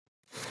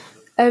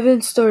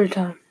Evan's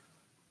Storytime.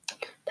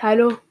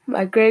 Title: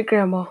 My Great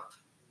Grandma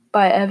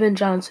by Evan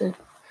Johnson.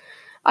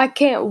 I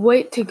can't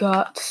wait to go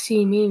out to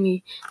see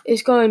Mimi.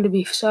 It's going to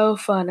be so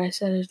fun, I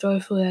said as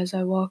joyfully as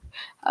I walked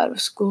out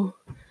of school.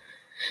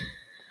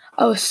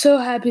 I was so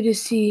happy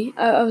today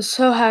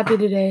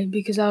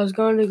because I was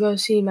going to go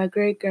see my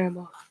great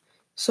grandma.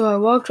 So I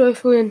walked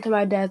joyfully into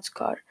my dad's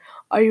car.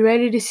 Are you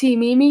ready to see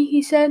Mimi?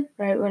 He said,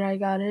 right when I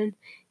got in.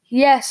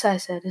 Yes, I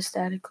said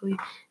ecstatically.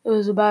 It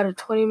was about a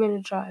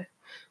 20-minute drive.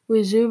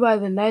 We zoomed by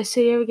the nice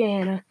city of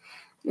Gahanna,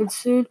 and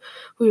soon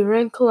we were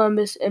in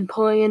Columbus and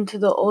pulling into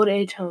the old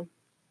age home.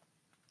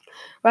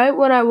 Right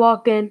when I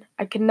walked in,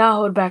 I could not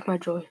hold back my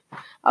joy.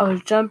 I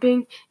was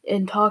jumping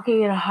and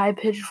talking in a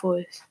high-pitched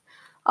voice.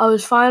 I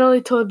was finally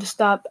told to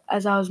stop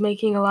as I was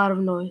making a lot of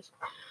noise.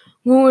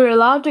 When we were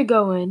allowed to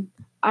go in,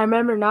 I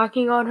remember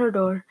knocking on her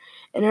door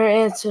and her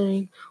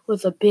answering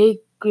with a big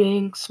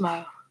grinning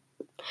smile.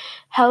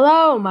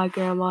 Hello, my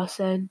grandma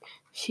said.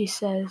 She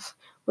says,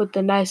 with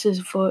the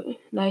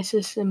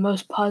nicest and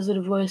most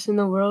positive voice in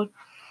the world.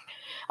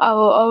 I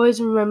will always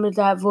remember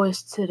that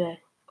voice today.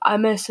 I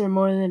miss her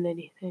more than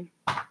anything.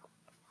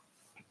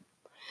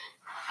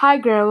 Hi,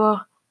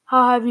 Grandma.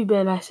 How have you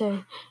been? I say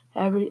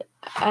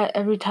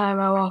every time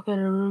I walk in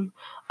her room.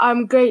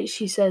 I'm great,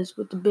 she says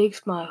with a big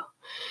smile.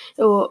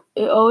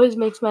 It always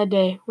makes my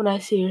day when I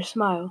see her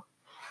smile.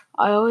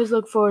 I always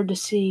look forward to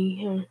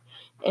seeing her,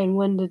 and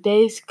when the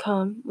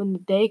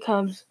day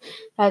comes,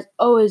 that's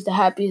always the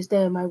happiest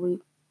day of my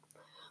week.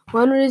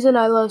 One reason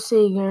I love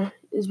seeing her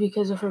is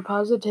because of her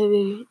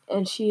positivity,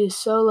 and she is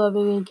so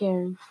loving and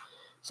caring.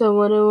 So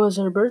when it was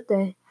her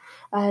birthday,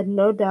 I had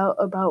no doubt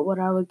about what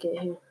I would get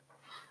her.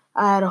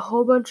 I had a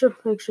whole bunch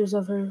of pictures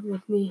of her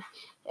with me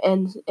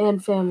and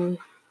family.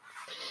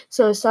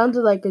 So it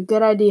sounded like a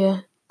good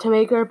idea to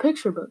make her a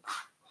picture book.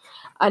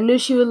 I knew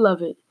she would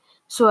love it.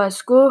 So at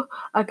school,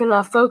 I could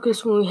not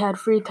focus when we had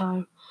free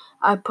time.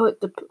 I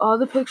put all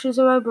the pictures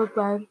in my book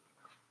bag,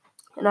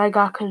 and I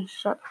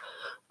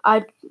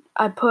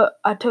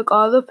took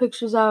all the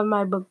pictures out of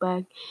my book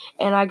bag,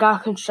 and I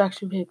got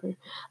construction paper.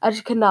 I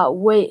just could not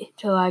wait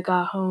till I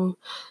got home.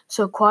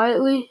 So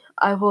quietly,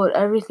 I pulled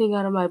everything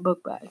out of my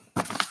book bag.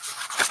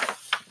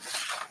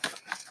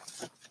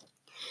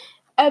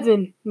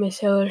 Evan, Miss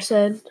Hiller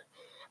said.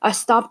 I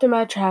stopped in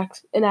my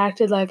tracks and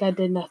acted like I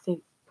did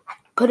nothing.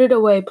 Put it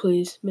away,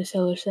 please, Miss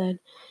Hiller said.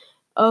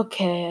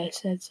 Okay, I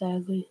said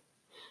sadly.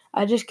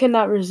 I could just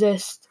not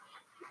resist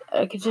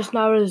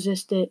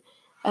it.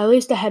 At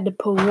least I had to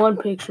put one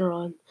picture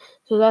on.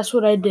 So that's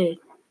what I did.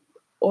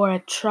 Or I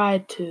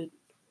tried to.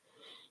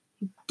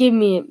 Give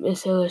me it,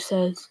 Miss Hiller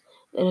says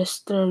in a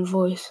stern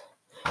voice.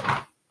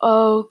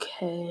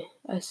 Okay,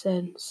 I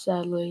said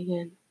sadly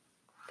again.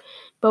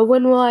 But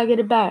when will I get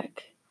it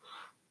back?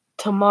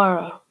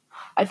 Tomorrow.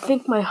 I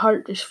think my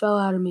heart just fell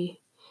out of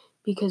me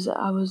because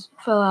I was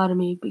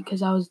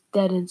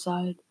dead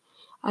inside.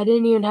 I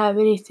didn't even have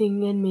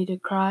anything in me to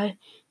cry,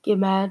 get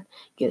mad,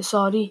 get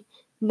salty,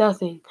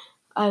 nothing.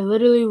 I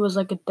literally was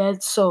like a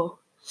dead soul.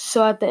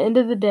 So at the end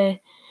of the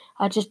day,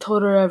 I just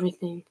told her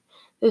everything.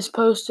 This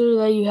poster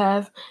that you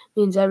have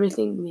means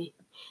everything to me.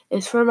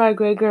 It's for my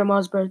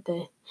great-grandma's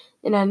birthday,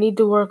 and I need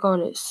to work on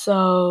it.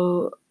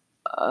 So,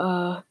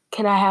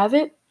 can I have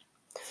it?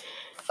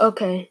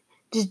 Okay,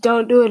 just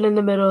don't do it in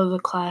the middle of the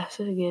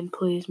class again,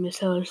 please, Miss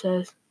Hiller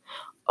says.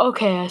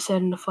 Okay, I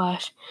said in a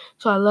flash.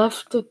 So I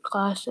left the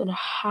class in a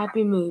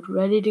happy mood,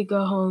 ready to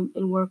go home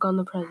and work on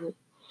the present.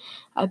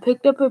 I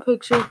picked up a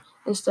picture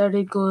and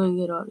started gluing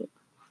it on it.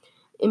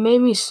 It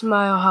made me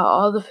smile how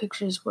all the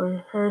pictures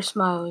were her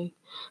smiling.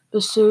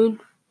 But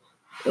soon,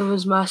 it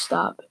was my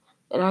stop,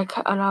 and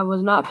I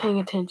was not paying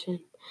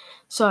attention.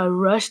 So I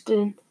rushed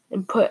in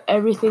and put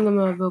everything in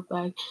my book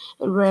bag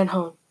and ran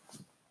home.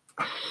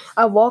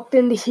 I walked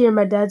in to hear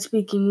my dad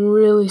speaking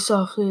really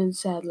softly and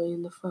sadly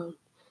in the phone.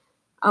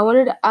 I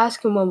wanted to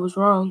ask him what was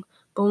wrong,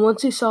 but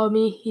once he saw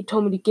me, he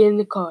told me to get in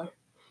the car.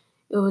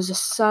 It was a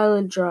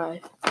silent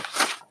drive.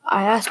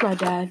 I asked my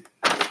dad,